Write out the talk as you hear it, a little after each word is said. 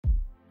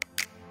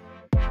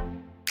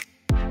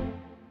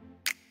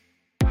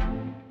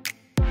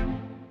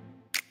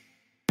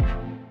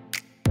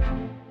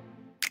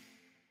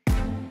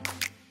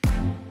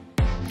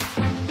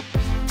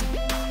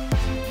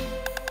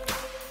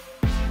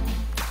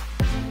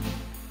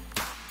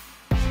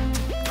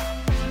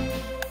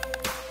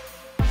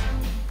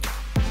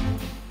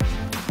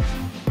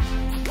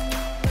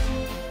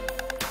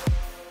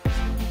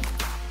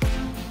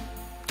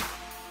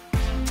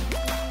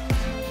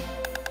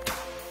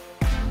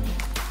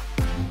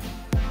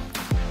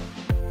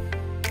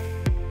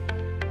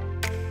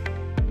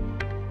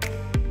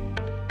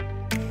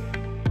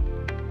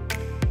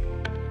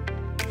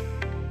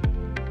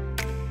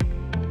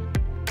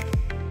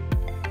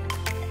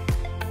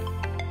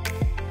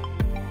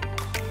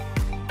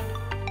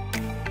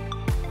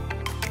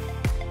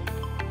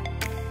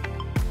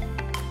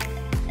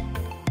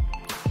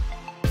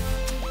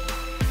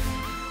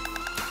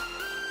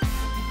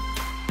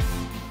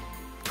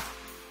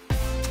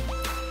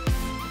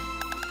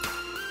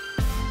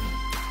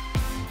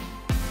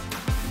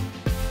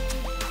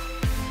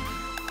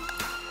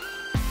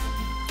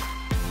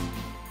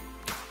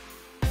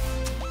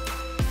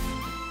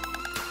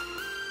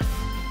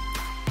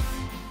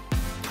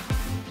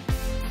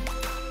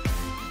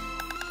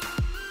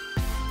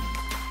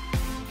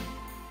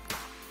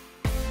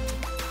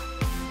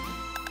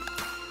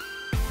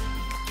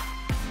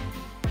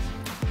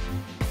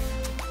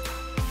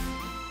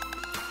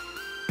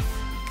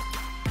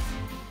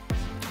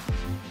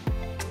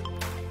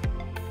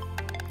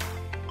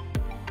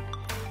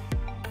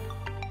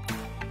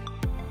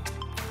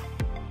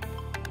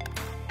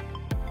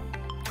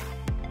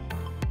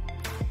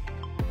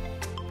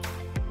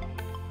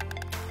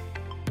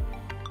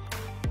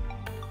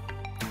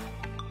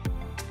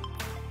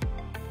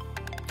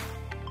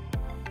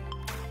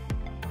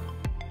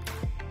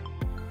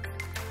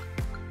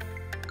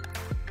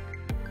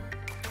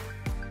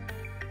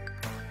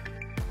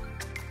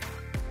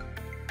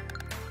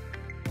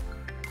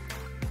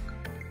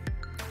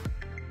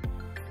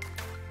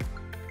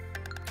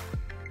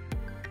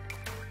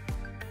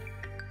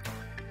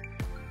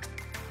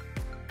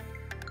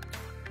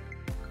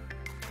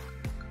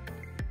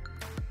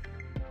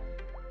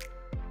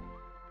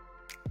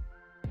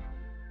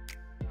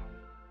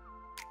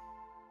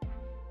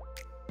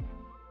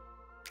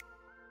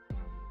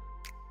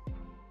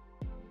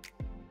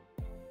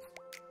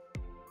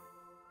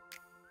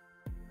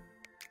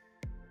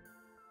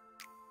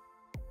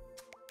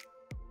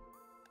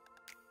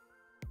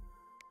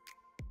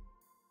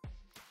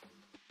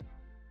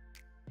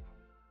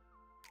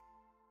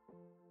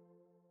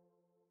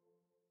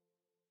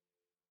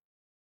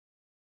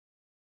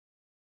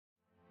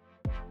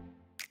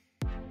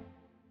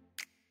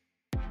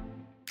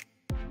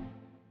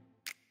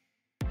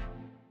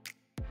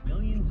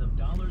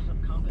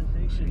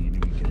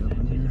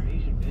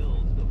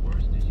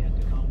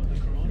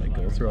Like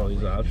go through all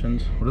these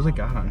options. What does it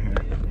got on here?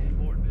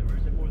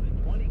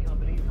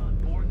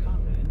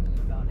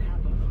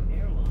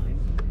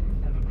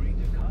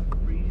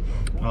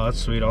 Oh, that's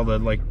sweet. All the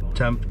like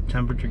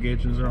temperature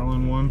gauges are all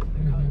in one.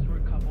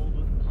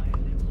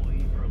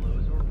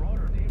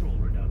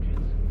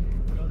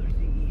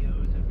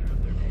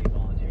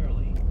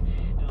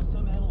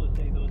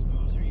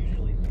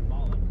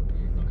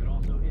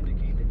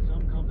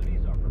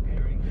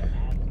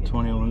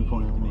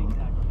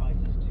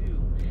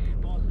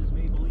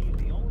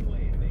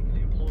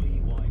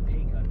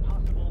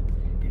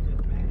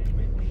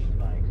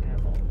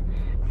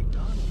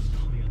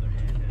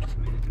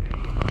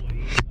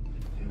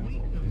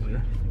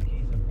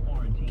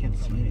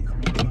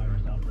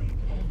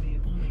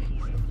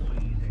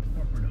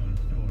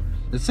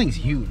 This thing's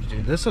huge,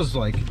 dude. This is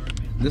like,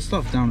 this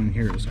stuff down in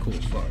here is cool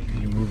as fuck.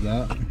 Can you move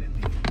that?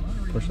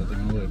 Push that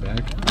thing all the way back.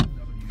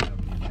 I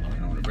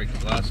don't want to break the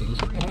glasses.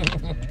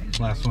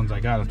 Last ones I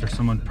got after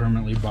someone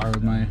permanently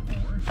borrowed my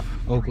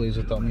Oakleys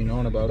without me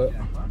knowing about it.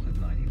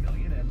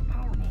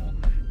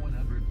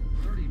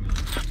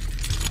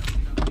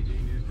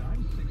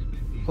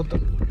 What the?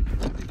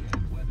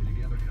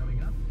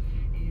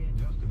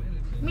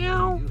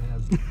 Meow.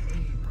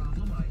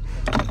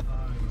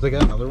 Has it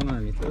got another one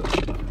underneath it?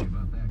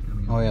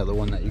 Oh yeah, the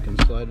one that you can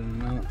slide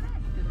in and out.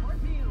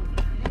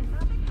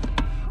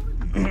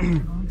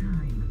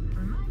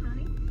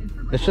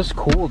 It's just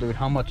cool, dude,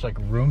 how much like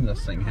room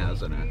this thing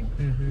has in it.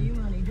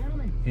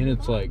 And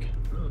it's like,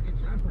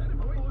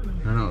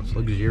 I don't know, it's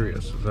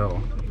luxurious as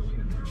hell.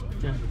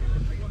 Yeah.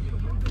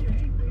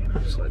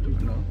 Slide the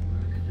window.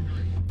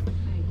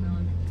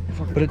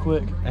 But it's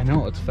quick. I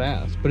know, it's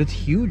fast, but it's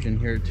huge in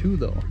here too,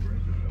 though.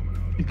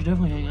 You could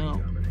definitely hang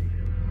out.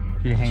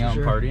 Can you hang out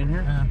and party in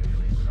here? Yeah.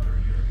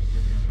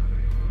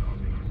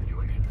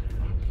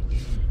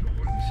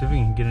 See if we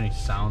can get any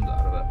sounds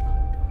out of it.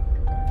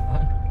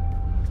 What?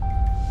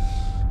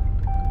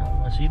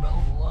 My seatbelt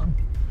hold on.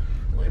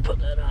 Let me put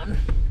that on.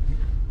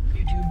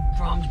 YouTube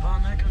frowns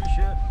upon that kind of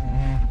shit.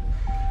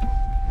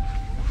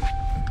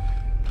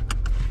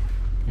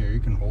 Here,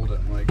 you can hold it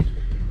and like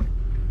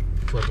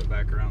flip it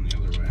back around the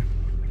other way.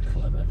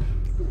 Flip it.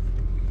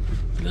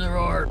 Give it a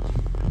roar.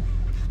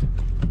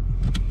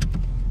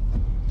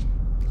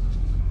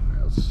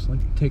 Alright, let's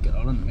like take it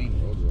out on the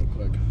main road real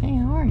quick. Hey,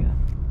 how are you?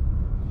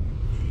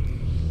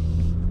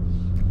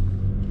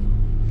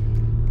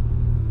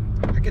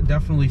 I could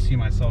definitely see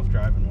myself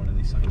driving one of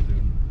these things,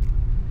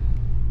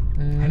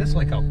 dude. I just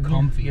like how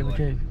comfy. Give or like,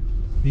 take.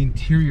 the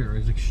interior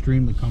is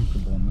extremely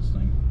comfortable in this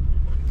thing.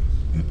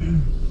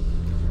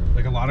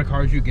 Like a lot of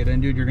cars you get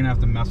in, dude, you're gonna have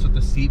to mess with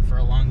the seat for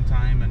a long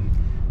time and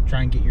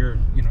try and get your,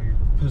 you know, your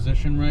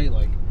position right.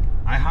 Like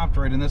I hopped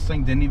right in this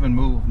thing, didn't even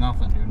move,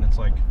 nothing, dude. And it's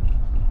like,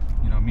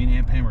 you know, me and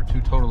Aunt Pam are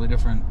two totally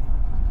different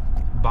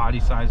body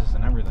sizes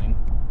and everything.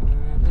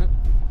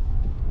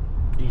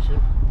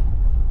 Decent.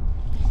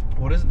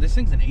 What is it? This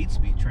thing's an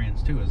 8-speed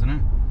trans too, isn't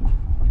it?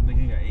 I think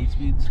you got 8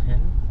 speeds.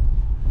 10?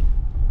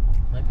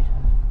 Might be 10.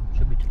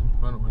 Should be 10.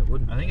 I don't know why it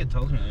wouldn't. I think it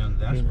tells me on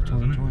the dashboard,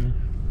 doesn't it? 20. No.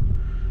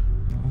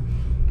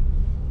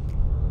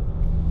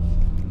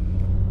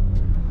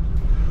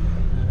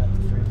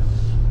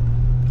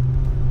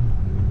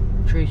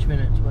 Trace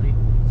minutes, buddy.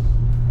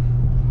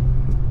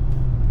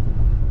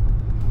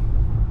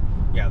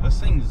 Yeah, this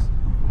thing's,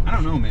 I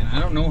don't know, man. I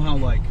don't know how,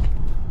 like,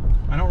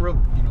 I don't really,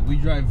 you know, we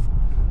drive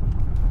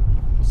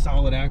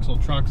solid axle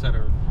trucks that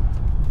are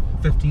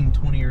 15,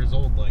 20 years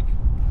old. Like,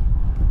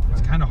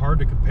 it's kind of hard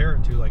to compare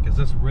it to. Like, is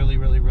this really,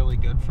 really, really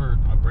good for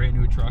a brand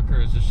new truck,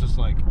 or is this just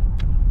like,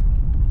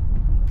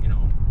 you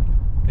know,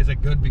 is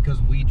it good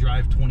because we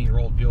drive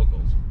 20-year-old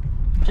vehicles?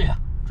 Yeah,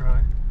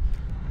 right.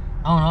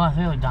 I don't know. I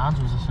feel like Don's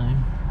was the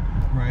same.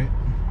 Right.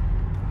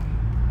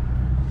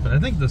 But I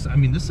think this, I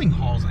mean, this thing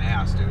hauls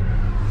ass, dude.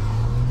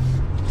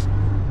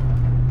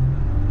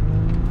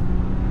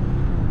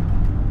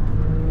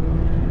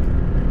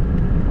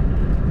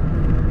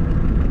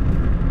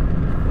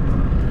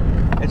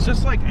 It's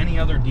just like any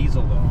other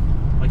diesel, though.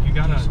 Like you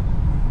gotta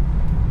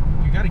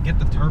get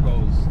the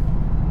turbos.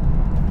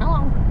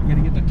 Hello. You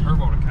gotta get the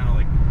turbo to kind of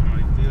like,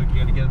 I feel like you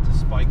gotta get it to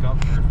spike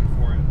up first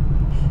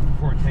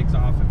before it takes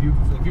off. If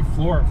you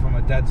floor it from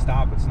a dead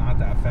stop, it's not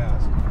that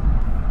fast.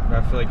 But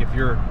I feel like if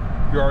you're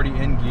already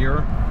in gear,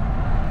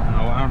 you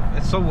know,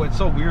 it's so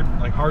weird,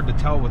 like hard to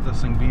tell with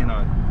this thing being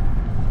a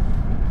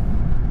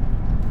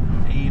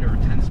 8 or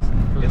 10.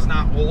 It's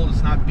not old.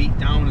 It's not beat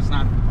down. It's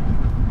not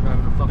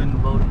Driving a fucking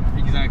boat.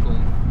 Exactly.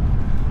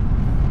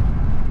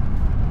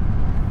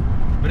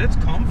 But it's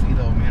comfy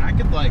though, man. I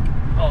could like.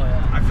 Oh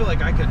yeah. I feel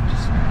like I could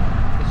just.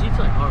 The seat's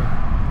like hard.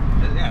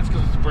 Yeah, it's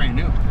because it's brand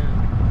new.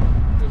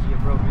 Yeah. Because you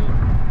get broken in.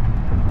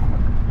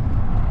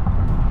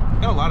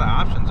 Got a lot of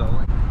options though.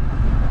 Like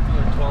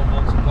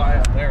 12-volt supply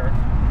out there.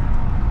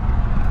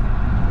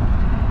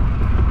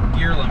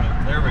 Gear limit.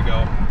 There we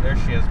go. There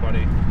she is,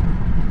 buddy.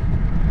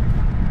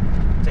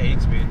 It's an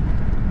 8-speed.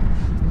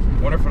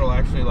 Wonder if it'll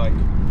actually like.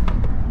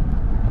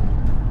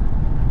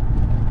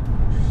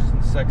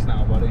 6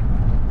 now, buddy.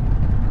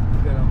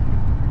 gotta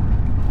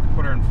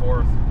put her in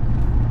fourth.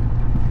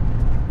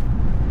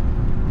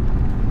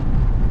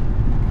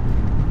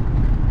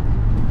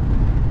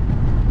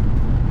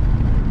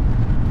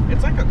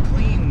 It's like a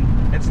clean.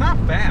 It's not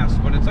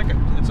fast, but it's like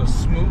it's a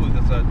smooth.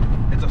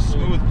 It's a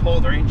smooth pull.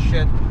 There ain't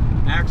shit.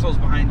 Axles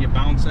behind you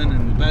bouncing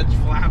and the bed's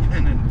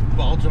flapping and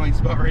ball joints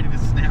about ready to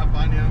snap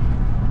on you.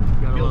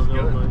 gotta Feels love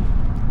good. those.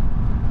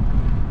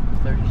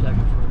 30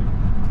 seconds, buddy.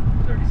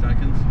 30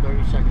 seconds.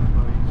 30 seconds,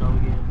 buddy. That's all we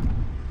get.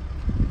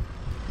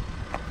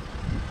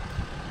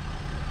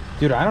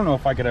 Dude, I don't know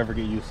if I could ever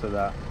get used to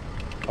that.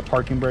 A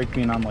parking brake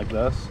being on like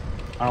this,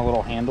 on a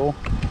little handle.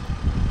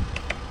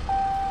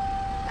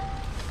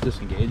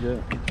 Disengage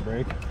it, hit the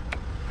brake.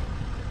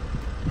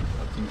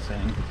 That's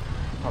insane.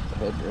 Pop the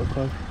hood real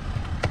quick.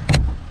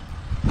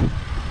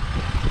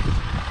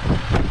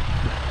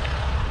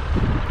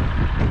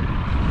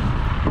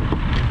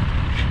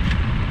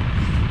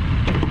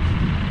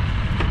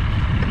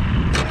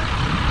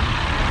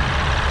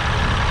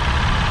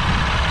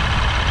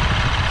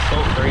 So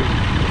crazy.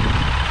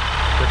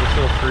 There's a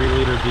still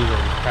 3-liter diesel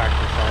packed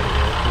inside of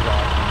it, which is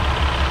awesome.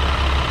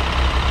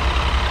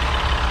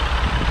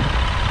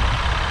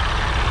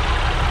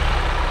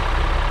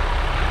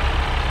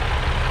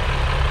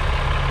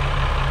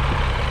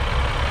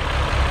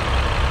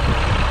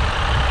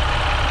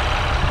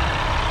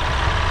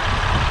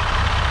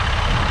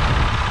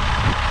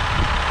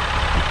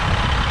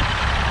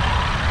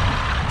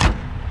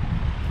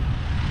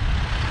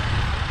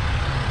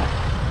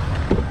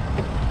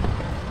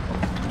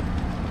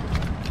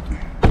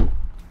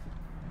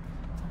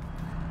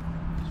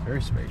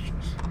 Very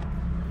spacious.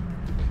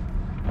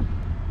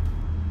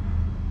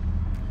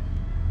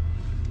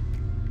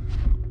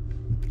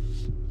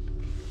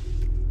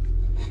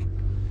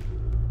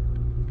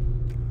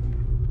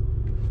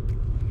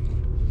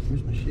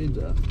 Where's my shades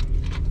at?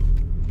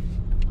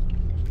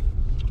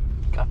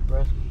 Got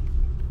breath.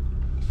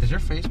 Has your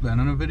face been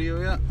in a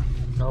video yet?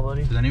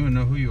 Nobody. Does anyone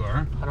know who you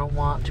are? I don't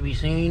want to be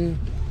seen.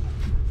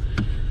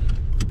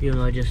 Even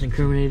though I just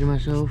incriminated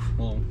myself.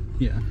 Well,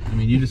 yeah. I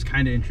mean, you just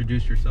kind of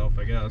introduced yourself,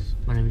 I guess.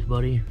 My name is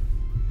Buddy.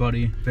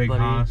 Buddy, Big Buddy.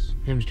 Hoss.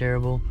 Him's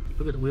terrible.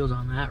 Look at the wheels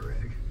on that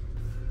rig.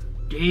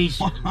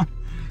 Decent.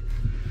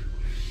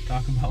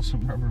 Talk about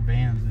some rubber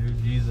bands,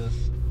 dude.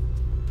 Jesus.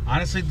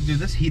 Honestly, dude,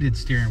 this heated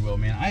steering wheel,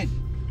 man,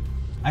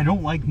 I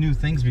don't like new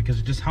things because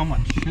of just how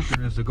much shit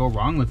there is to go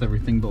wrong with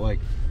everything, but like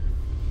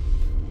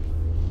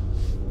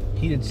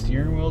heated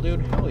steering wheel,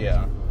 dude, hell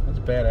yeah. That's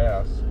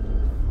badass.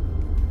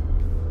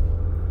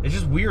 It's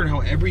just weird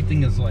how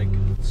everything is like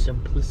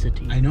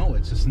Simplicity. I know,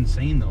 it's just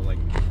insane though. Like,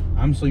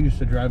 I'm so used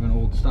to driving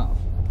old stuff.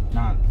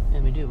 Not Yeah,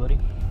 me too, buddy.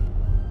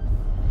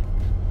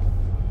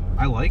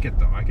 I like it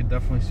though. I could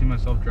definitely see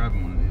myself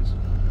driving one of these.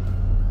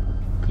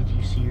 Could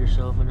you see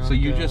yourself in a So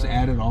you just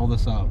added all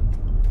this up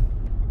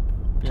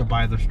to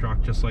buy this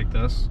truck just like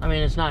this? I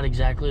mean, it's not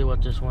exactly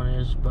what this one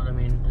is, but I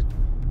mean,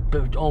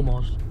 it's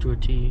almost to a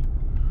T.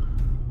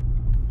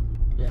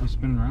 Yeah. I'm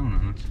spinning around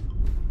on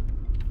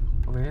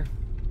it. Over here?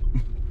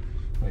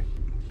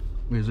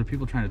 Wait, is there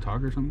people trying to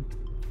talk or something?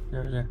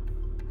 There.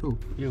 Who?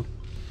 You.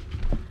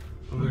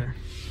 Over there.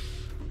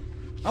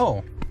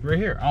 Oh, right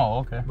here. Oh,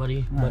 okay.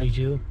 Buddy. All Buddy right.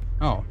 2.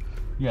 Oh,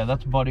 yeah,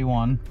 that's Buddy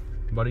 1,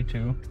 Buddy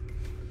 2.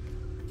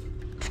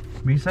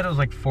 I mean, he said it was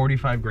like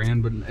 45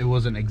 grand, but it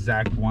wasn't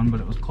exact one, but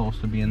it was close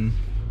to being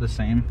the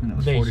same, and it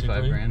was Basically.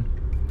 45 grand.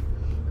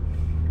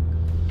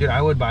 Dude,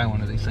 I would buy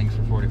one of these things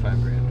for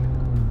 45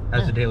 grand.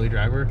 As a daily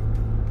driver,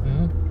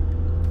 Mm-hmm.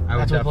 I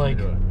would That's with, definitely like,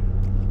 do it.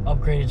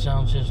 Upgraded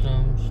sound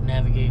systems,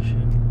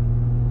 navigation.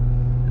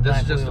 This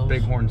black is just wheels. a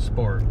Bighorn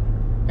Sport.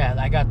 Yeah,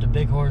 I got the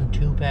Bighorn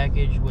 2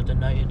 package with the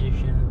night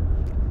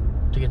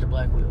edition to get the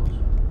black wheels.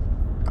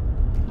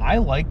 I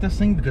like this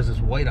thing because it's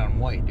white on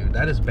white, dude.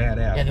 That is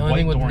badass. Yeah, the only White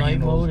thing with door night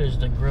handles. mode is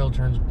the grill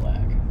turns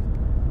black.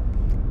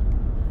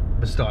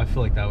 But still, I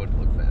feel like that would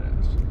look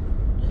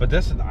badass. But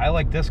this, I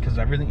like this because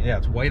everything, yeah,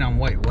 it's white on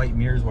white. White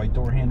mirrors, white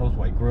door handles,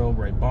 white grill,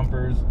 white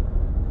bumpers.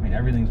 I mean,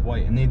 everything's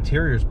white. And the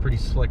interior is pretty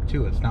slick,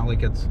 too. It's not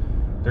like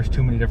there's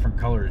too many different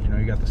colors. You know,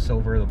 you got the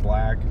silver, the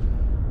black,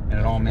 and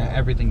it all,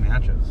 everything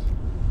matches.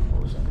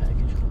 What was that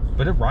package called?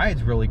 But it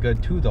rides really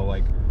good, too, though.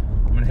 Like,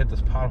 I'm going to hit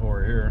this pothole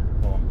right here.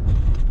 Well,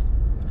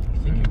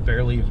 you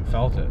barely even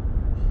felt it.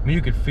 I mean,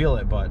 you could feel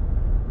it, but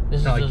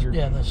This is not like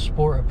the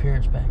sport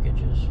appearance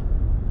packages.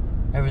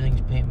 Everything's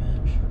paint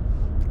match.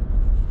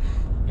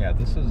 yeah,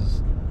 this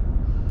is...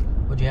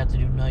 But you have to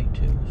do night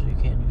too, so you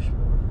can't do sport.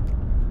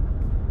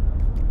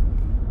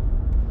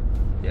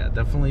 Yeah,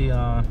 definitely,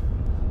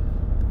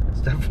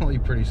 it's definitely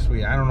pretty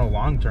sweet. I don't know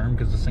long term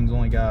because this thing's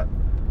only got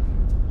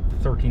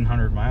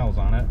 1,300 miles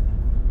on it.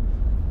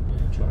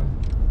 Yeah, true.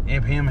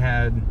 Aunt Pam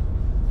had,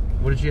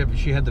 what did she have?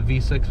 She had the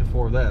V6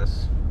 before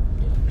this.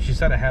 Yeah. She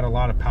said it had a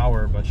lot of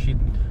power, but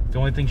the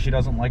only thing she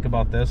doesn't like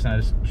about this,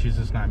 and she's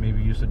just not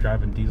maybe used to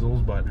driving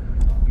diesels, but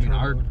I mean,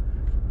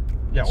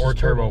 It's or just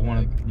turbo, turbo, one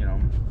of, you know.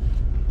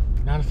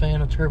 Not a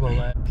fan of turbo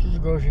lap. She's a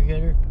grocery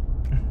getter.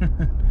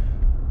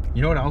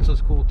 You know what else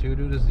is cool too,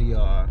 dude, is the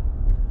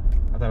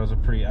thought it was a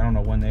pretty, I don't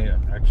know when they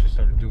actually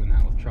started doing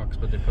that with trucks,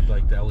 but they put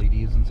like the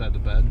LEDs inside the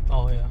bed.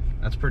 Oh yeah.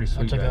 That's pretty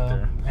sweet. That's like right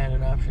there.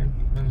 Added option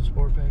in the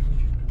sport package.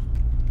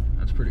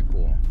 That's pretty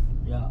cool.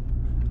 Yeah.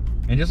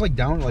 And just like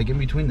down, like in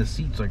between the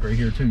seats, like right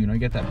here too, you know, you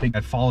get that big,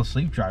 I'd fall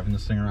asleep driving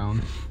this thing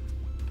around.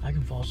 I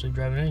can fall asleep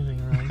driving anything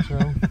around,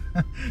 so.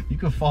 You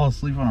could fall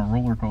asleep on a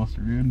roller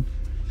coaster, dude.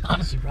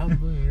 Honestly,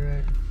 probably, you're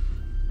right.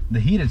 The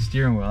heated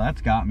steering wheel,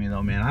 that's got me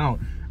though, man.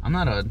 I'm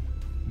not a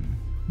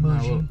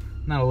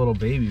little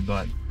baby,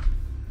 but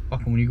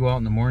fucking when you go out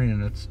in the morning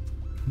and it's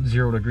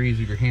 0 degrees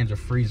and your hands are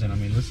freezing, I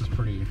mean, this is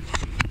pretty.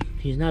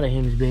 He's not a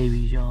him's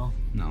babies, y'all.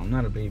 No, I'm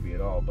not a baby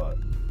at all, but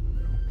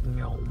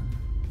No.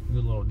 it's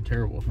a little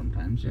terrible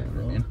sometimes, you know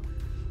what I mean?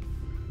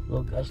 A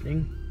little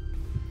gusting.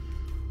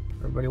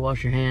 Everybody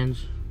wash your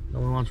hands.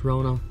 No one wants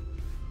Rona,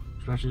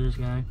 especially this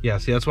guy. Yeah,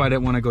 see, that's why I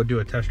didn't want to go do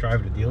a test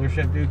drive at a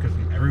dealership, dude, because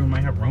everyone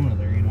might have Rona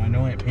there, you know. I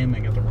know Aunt Pam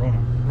ain't got the Rona.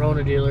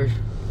 Rona dealers.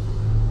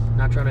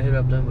 Not trying to hit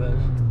up them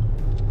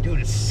guys. Dude,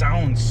 it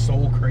sounds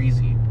so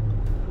crazy.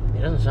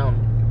 It doesn't sound,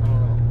 I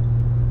don't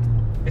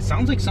know. It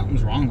sounds like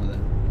something's wrong with it.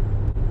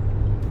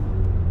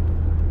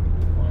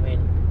 Well, I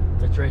mean,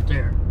 it's right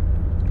there.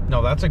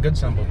 No, that's a good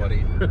symbol,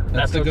 buddy.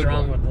 That's the what's good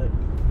wrong one. with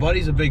it.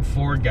 Buddy's a big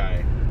Ford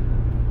guy.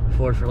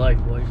 Ford for life,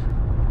 boys.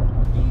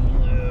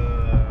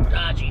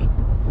 Dodgy.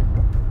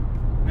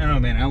 I don't know,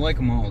 man. I like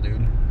them all,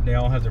 dude. They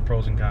all have their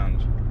pros and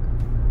cons.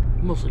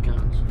 Mostly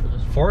cons for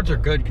this. Fords are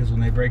good because when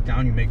they break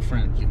down, you make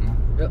friends, you know?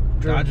 Yep,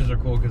 true. Dodges are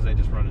cool because they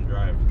just run and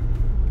drive.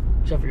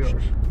 Except for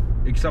yours.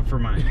 Except for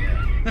mine,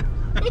 yeah.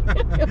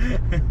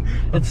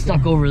 It's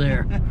stuck over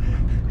there.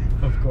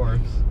 Of course.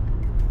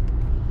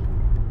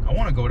 I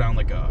want to go down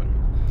like a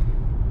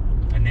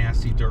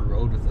nasty dirt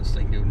road with this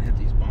thing, dude, and hit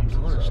these bumps I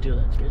and want to stuff. steal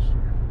that skid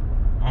steer.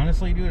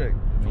 Honestly, dude,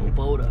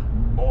 Boda.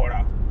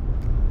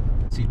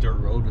 See dirt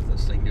road with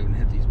this thing, dude, and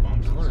hit these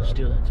bumps I and want to stuff.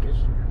 steal that skid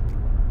steer.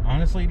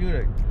 Honestly,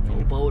 dude,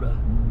 Boda.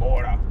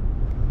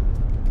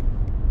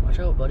 Watch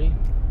out, buddy.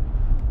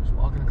 Just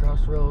walking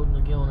across the road and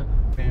they're killing it.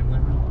 Family.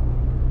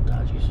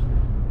 Dodgies.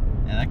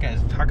 Yeah, that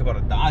guy's, talk about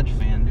a Dodge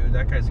fan, dude.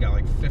 That guy's got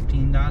like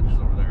 15 Dodges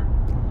over there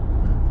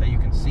that you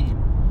can see.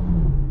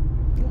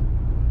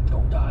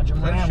 Don't dodge them.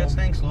 Is that a shit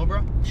staying slow,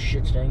 bro?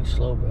 Shit staying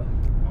slow, bro.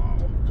 Wow.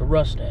 It's a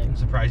Rustang. I'm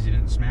surprised you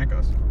didn't smack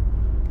us.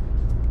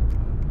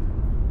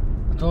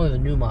 It's only the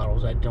new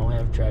models that don't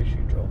have traction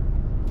control.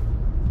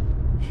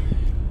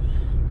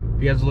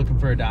 If you guys are looking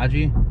for a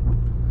Dodgy,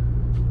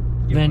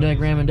 Van Dyke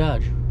Ram and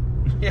Dodge.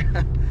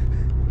 yeah.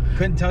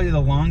 Couldn't tell you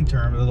the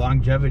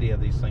longevity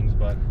of these things,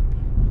 but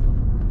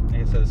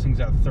like I said, this thing's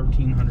got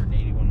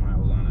 1,381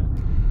 miles on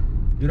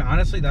it. Dude,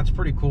 honestly, that's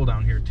pretty cool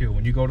down here too.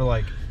 When you go to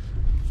like,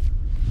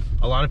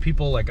 a lot of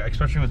people, like,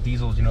 especially with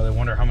diesels, you know, they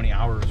wonder how many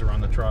hours are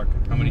on the truck,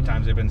 how many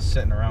times they've been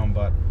sitting around,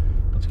 but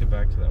let's get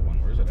back to that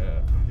one. Where's it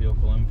at?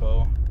 Vehicle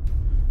info.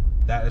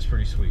 That is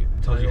pretty sweet.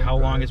 It tells you how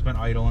long it's been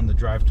idling, the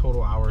drive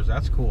total hours.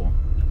 That's cool.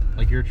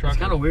 Like your truck.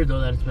 It's kind of weird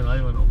though that it's been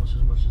idling almost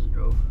as much as it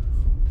drove.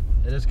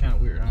 It is kind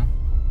of weird, huh?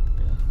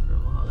 Yeah, I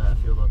don't know how I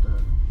feel about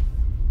that.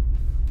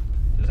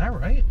 Is that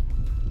right?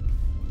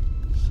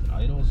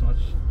 Idle as much.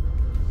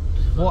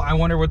 Well, I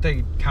wonder what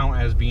they count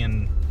as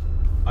being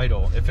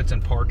idle. If it's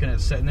in park and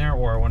it's sitting there,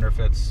 or I wonder if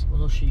it's. Well,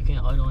 no shit, you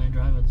can't idle and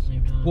drive at the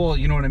same time. Well,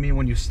 you know what I mean.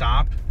 When you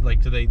stop,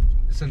 like, do they?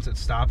 Since it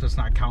stopped, it's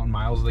not counting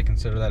miles. Do they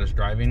consider that as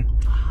driving?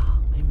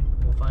 Maybe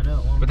we'll find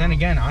out. But then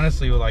again,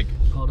 honestly, like,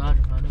 Call Dodge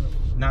and find out.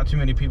 not too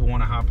many people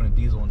want to hop in a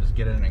diesel and just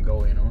get in and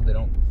go. You know, they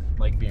don't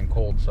like being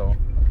cold, so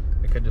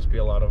it could just be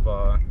a lot of,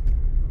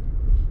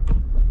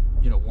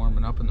 you know,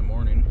 warming up in the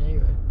morning. Yeah,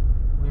 you're right.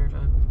 Winter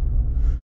time.